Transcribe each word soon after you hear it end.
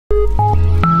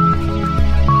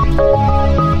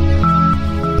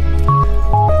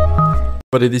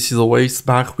But this is always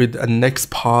back with the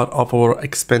next part of our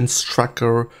expense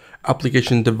tracker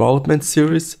application development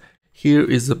series. Here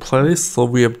is the playlist. So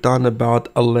we have done about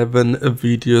 11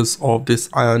 videos of this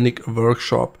IONIC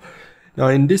workshop. Now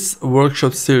in this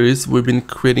workshop series, we've been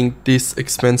creating this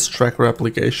expense tracker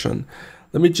application.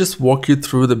 Let me just walk you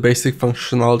through the basic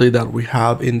functionality that we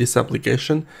have in this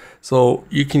application. So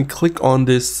you can click on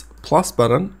this plus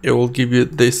button. It will give you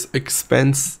this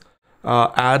expense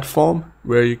add form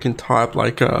where you can type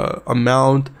like a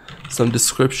amount, some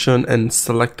description, and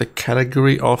select the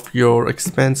category of your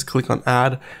expense. Click on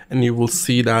add and you will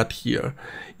see that here.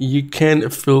 You can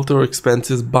filter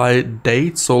expenses by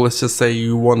date. So let's just say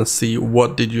you want to see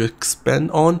what did you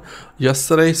expend on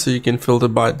yesterday, so you can filter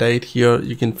by date. Here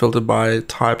you can filter by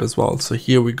type as well. So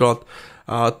here we got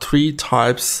 3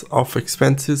 types of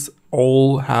expenses,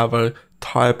 all have a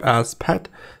type as pet.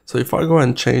 So if I go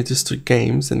and change this to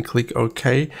games and click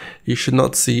OK, you should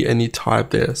not see any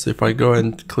type there. So if I go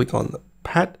and click on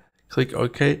pet, click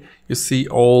OK, you see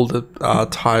all the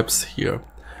types here.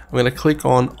 I'm going to click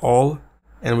on all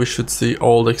and we should see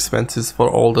all the expenses for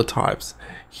all the types.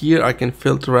 Here I can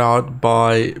filter out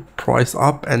by price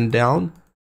up and down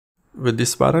with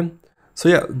this button. So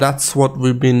yeah, that's what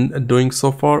we've been doing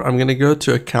so far. I'm going to go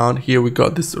to account. Here we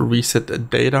got this reset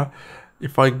data.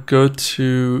 If I go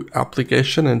to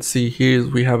application and see here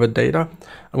we have a data,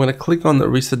 I'm going to click on the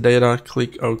reset data,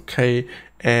 click OK,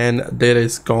 and data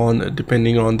is gone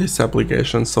depending on this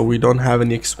application. So we don't have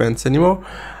any expense anymore.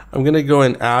 I'm going to go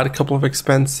and add a couple of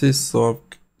expenses. So I'm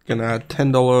going to add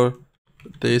 $10.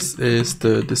 This is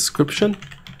the description.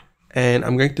 And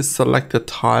I'm going to select the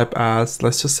type as,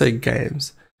 let's just say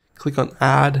games. Click on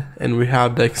add and we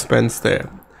have the expense there.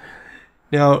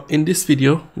 Now in this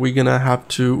video, we're gonna have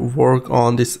to work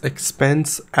on this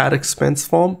add expense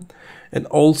form, and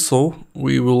also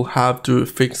we will have to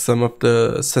fix some of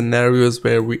the scenarios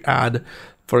where we add,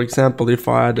 for example, if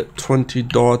I add 20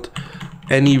 dot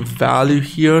any value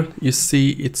here, you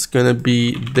see it's gonna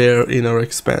be there in our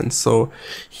expense. So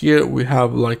here we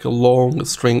have like a long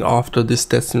string after this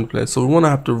decimal place, so we want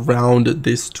to have to round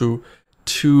this to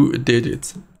 2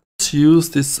 digits. To use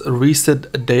this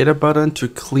reset data button to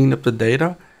clean up the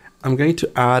data, I'm going to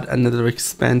add another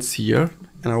expense here,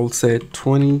 and I will say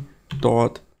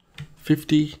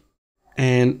 20.50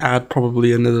 and add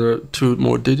probably another 2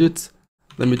 more digits.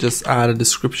 Let me just add a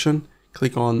description,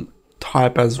 click on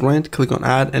type as rent, click on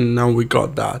add, and now we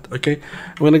got that. Okay,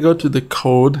 I'm going to go to the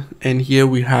code, and here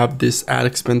we have this add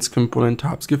expense component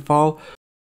TypeScript file.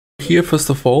 Here, first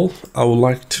of all, I would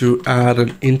like to add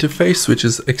an interface, which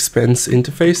is expense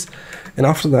interface. And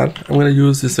after that, I'm going to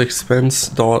use this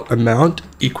expense.amount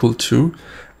equal to,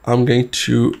 I'm going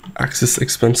to access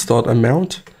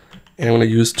expense.amount, and I'm going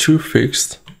to use 2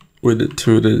 fixed with the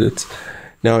 2 digits.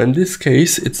 Now, in this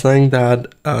case, it's saying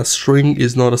that a string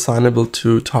is not assignable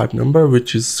to type number,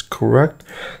 which is correct.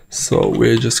 So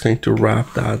we're just going to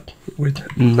wrap that with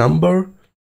number.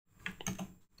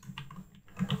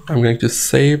 I'm going to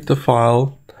save the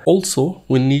file. Also,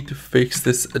 we need to fix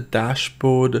this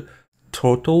dashboard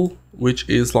total, which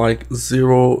is like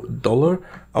 $0.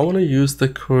 I want to use the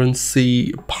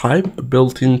currency pipe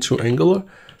built into Angular.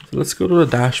 So let's go to the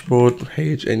dashboard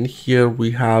page, and here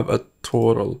we have a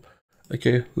total.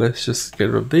 Okay, let's just get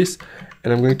rid of this,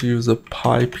 and I'm going to use a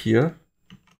pipe here,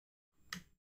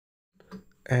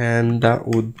 and that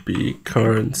would be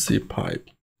currency pipe.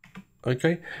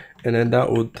 Okay, and then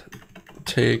that would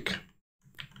take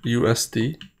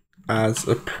USD as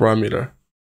a parameter.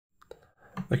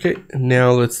 Okay,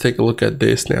 now let's take a look at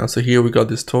this now. So here we got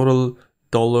this total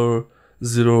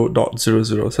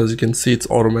 $0.00. So as you can see, it's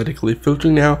automatically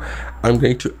filtering now. I'm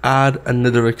going to add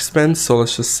another expense. So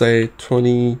let's just say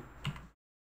 20,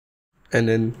 and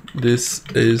then this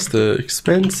is the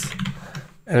expense.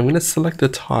 And I'm going to select the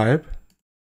type,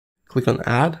 click on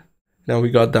add. Now we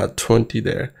got that 20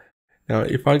 there. Now,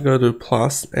 if I go to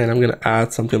plus, and I'm going to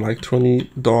add something like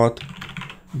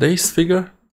 20.days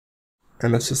figure,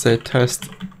 and let's just say test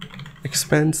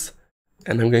expense,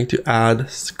 and I'm going to add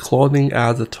clothing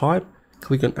as a type,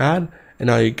 click on add, and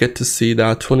now you get to see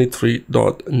that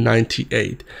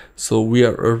 23.98. So we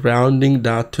are rounding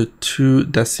that to 2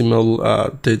 decimal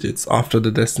digits after the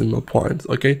decimal points.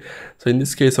 Okay, so in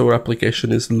this case, our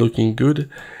application is looking good. A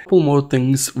couple more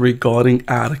things regarding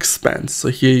add expense. So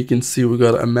here you can see we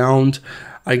got amount.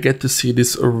 I get to see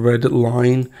this red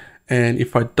line, and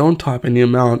if I don't type any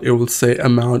amount, it will say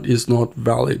amount is not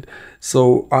valid.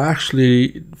 So I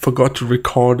actually forgot to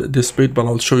record this bit, but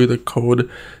I'll show you the code.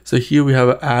 So here we have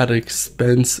an add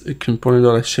expense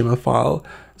component.html file.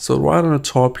 So right on the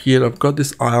top here, I've got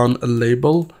this ion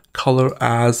label color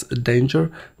as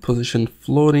danger, position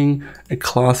floating, a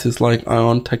class is like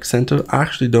ion text center. I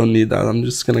actually don't need that. I'm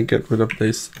just gonna get rid of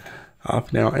this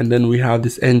now. And then we have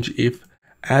this ng if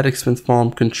add expense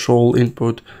form control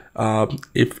input.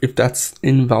 If that's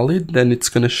invalid, then it's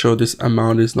going to show this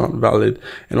amount is not valid.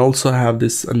 And also have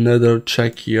this another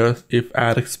check here, if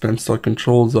add expense or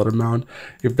controls or amount,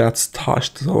 if that's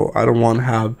touched. So I don't want to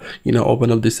have,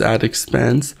 open up this add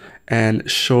expense and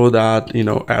show that,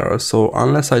 error. So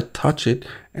unless I touch it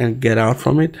and get out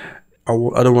from it, I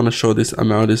don't want to show this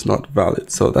amount is not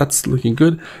valid. So that's looking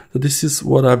good. So this is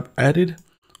what I've added.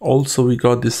 Also, we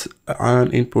got this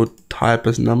ion input type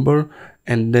as number,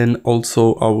 and then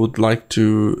also I would like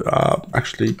to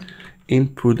actually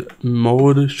input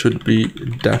mode should be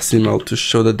decimal to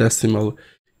show the decimal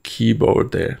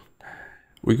keyboard there.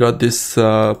 We got this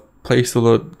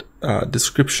placeholder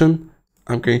description.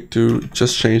 I'm going to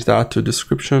just change that to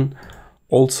description.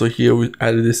 Also here we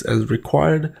added this as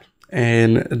required,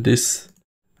 and this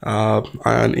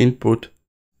ion input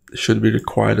should be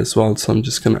required as well. So I'm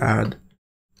just going to add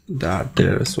that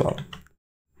there as well.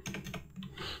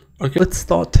 Okay, let's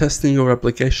start testing your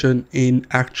application in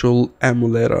actual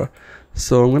emulator.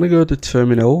 So I'm going to go to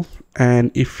terminal,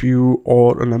 and if you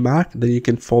are on a Mac, then you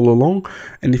can follow along,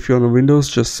 and if you're on a Windows,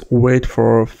 just wait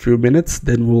for a few minutes,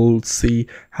 then we'll see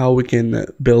how we can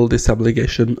build this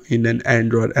application in an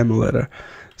Android emulator.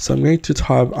 So I'm going to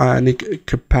type IONIC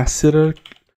capacitor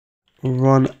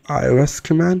run iOS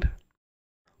command.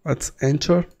 Let's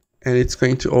enter, and it's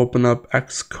going to open up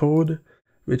Xcode,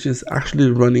 which is actually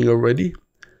running already.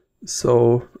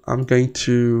 So I'm going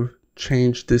to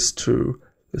change this to,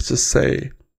 let's just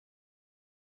say,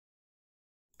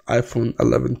 iPhone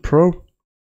 11 Pro.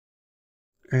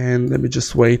 And let me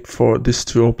just wait for this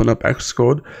to open up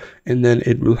Xcode, and then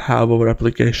it will have our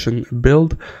application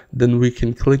build. Then we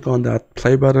can click on that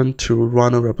play button to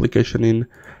run our application in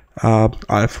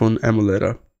iPhone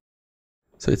emulator.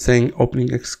 So it's saying opening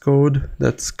Xcode,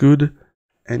 that's good.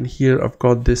 And here I've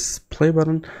got this play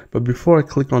button, but before I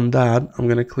click on that, I'm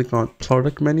going to click on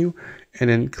product menu and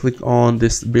then click on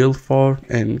this build for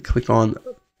and click on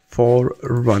for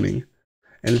running.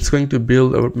 And it's going to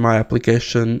build my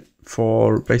application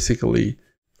for basically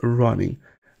running.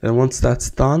 And once that's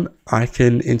done, I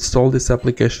can install this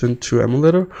application to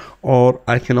emulator, or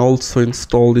I can also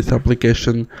install this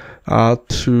application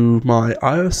to my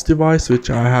iOS device, which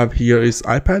I have here is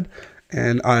iPad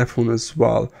and iPhone as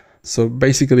well. So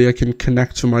basically I can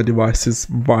connect to my devices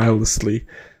wirelessly.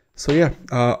 So yeah,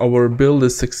 our build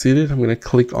is succeeded. I'm going to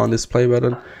click on this play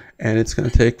button, and it's going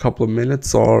to take a couple of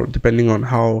minutes, or depending on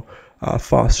how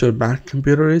fast your Mac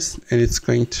computer is, and it's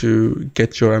going to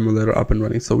get your emulator up and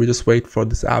running. So we just wait for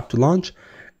this app to launch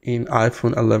in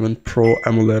iPhone 11 Pro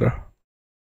emulator.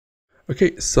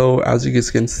 Okay, so as you guys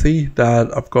can see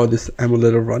that I've got this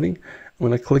emulator running. I'm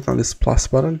going to click on this plus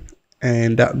button,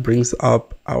 and that brings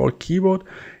up our keyboard.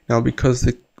 Now because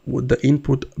the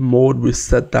input mode, we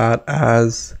set that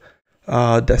as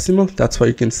decimal, that's why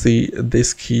you can see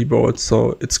this keyboard.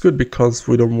 So it's good because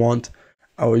we don't want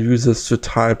our users to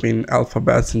type in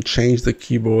alphabets and change the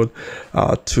keyboard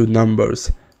to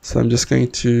numbers. So I'm just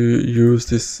going to use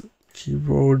this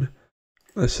keyboard.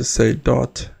 Let's just say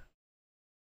dot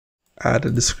add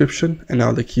a description, and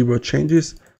now the keyboard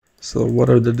changes. So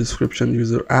whatever the description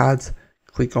user adds,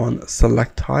 click on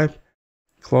select type,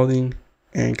 clothing,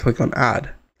 and click on add.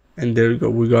 And there you go,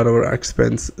 we got our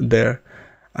expense there.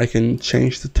 I can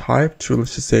change the type to,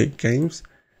 let's just say, games,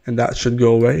 and that should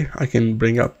go away. I can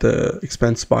bring up the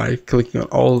expense by clicking on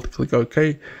alt, click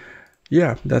OK.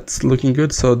 Yeah, that's looking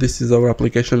good. So this is our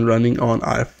application running on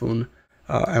iPhone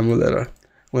emulator.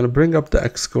 I'm going to bring up the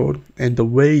Xcode, and the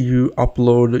way you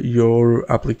upload your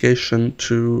application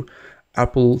to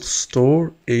Apple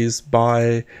Store is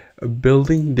by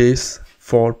building this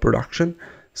for production.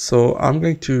 So I'm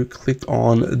going to click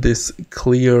on this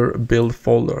clear build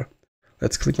folder.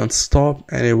 Let's click on stop,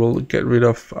 and it will get rid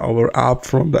of our app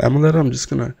from the emulator. I'm just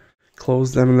going to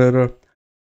close the emulator. If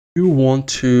you want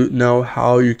to know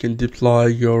how you can deploy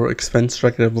your expense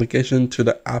tracker application to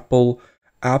the Apple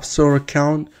App Store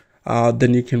account,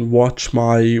 then you can watch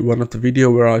one of the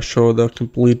video where I show the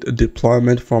complete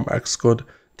deployment from Xcode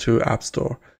to App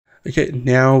Store. Okay,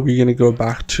 now we're going to go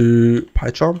back to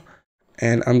PyCharm,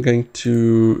 and I'm going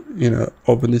to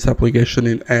open this application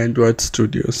in Android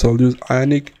Studio. So I'll use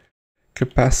IONIC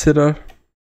capacitor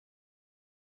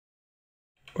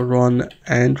run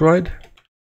Android,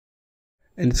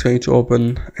 and it's going to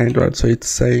open Android. So it's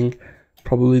saying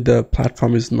probably the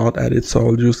platform is not added, so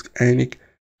I'll use IONIC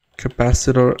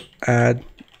capacitor add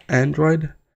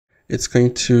Android. It's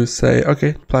going to say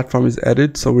okay, platform is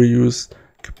added, so we use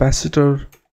capacitor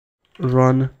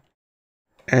run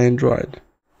Android.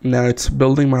 Now it's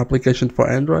building my application for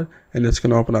Android, and it's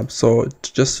going to open up. So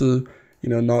just to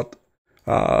not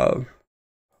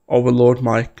overload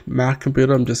my Mac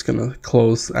computer, I'm just going to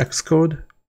close Xcode,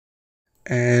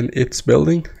 and it's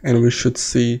building, and we should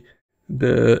see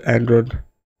the Android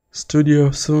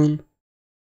Studio soon.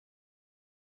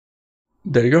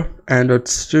 There you go, Android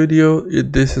Studio.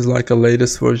 This is like a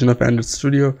latest version of Android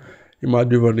Studio. You might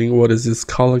be wondering, what is this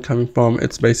color coming from?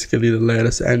 It's basically the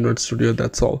latest Android Studio,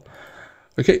 that's all.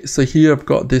 Okay, so here I've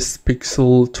got this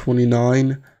Pixel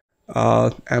 29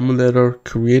 emulator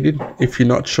created. If you're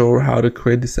not sure how to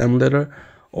create this emulator,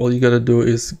 all you gotta do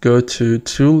is go to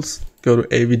Tools, go to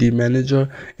AVD Manager,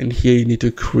 and here you need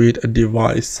to create a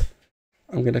device.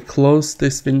 I'm gonna close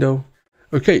this window.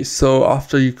 Okay, so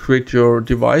after you create your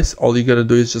device, all you gotta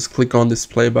do is just click on this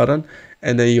play button,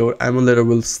 and then your emulator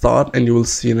will start and you will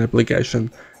see an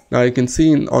application. Now you can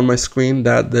see on my screen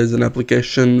that there's an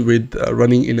application with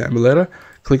running in emulator.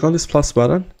 Click on this plus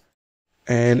button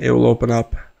and it will open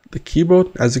up the keyboard.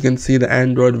 As you can see, the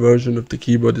Android version of the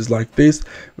keyboard is like this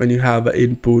when you have an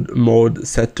input mode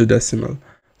set to decimal.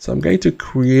 So I'm going to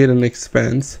create an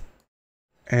expense,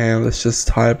 and let's just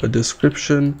type a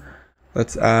description.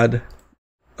 Let's add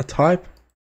a type,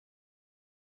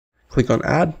 click on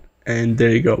add, and there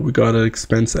you go, we got an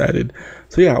expense added.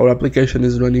 So yeah, our application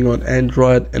is running on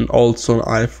Android and also on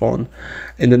iPhone.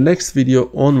 In the next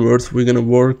video onwards, we're going to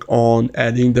work on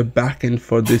adding the backend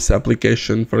for this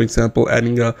application. For example,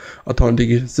 adding a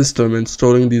authentication system and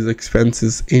storing these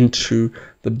expenses into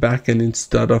the backend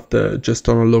instead of just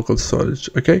on a local storage.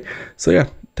 Okay, so yeah,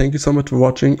 thank you so much for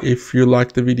watching. If you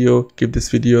liked the video, give this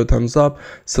video a thumbs up,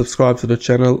 subscribe to the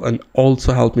channel, and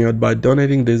also help me out by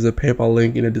donating. There's a PayPal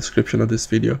link in the description of this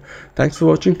video. Thanks for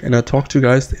watching, and I'll talk to you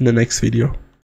guys in the next video.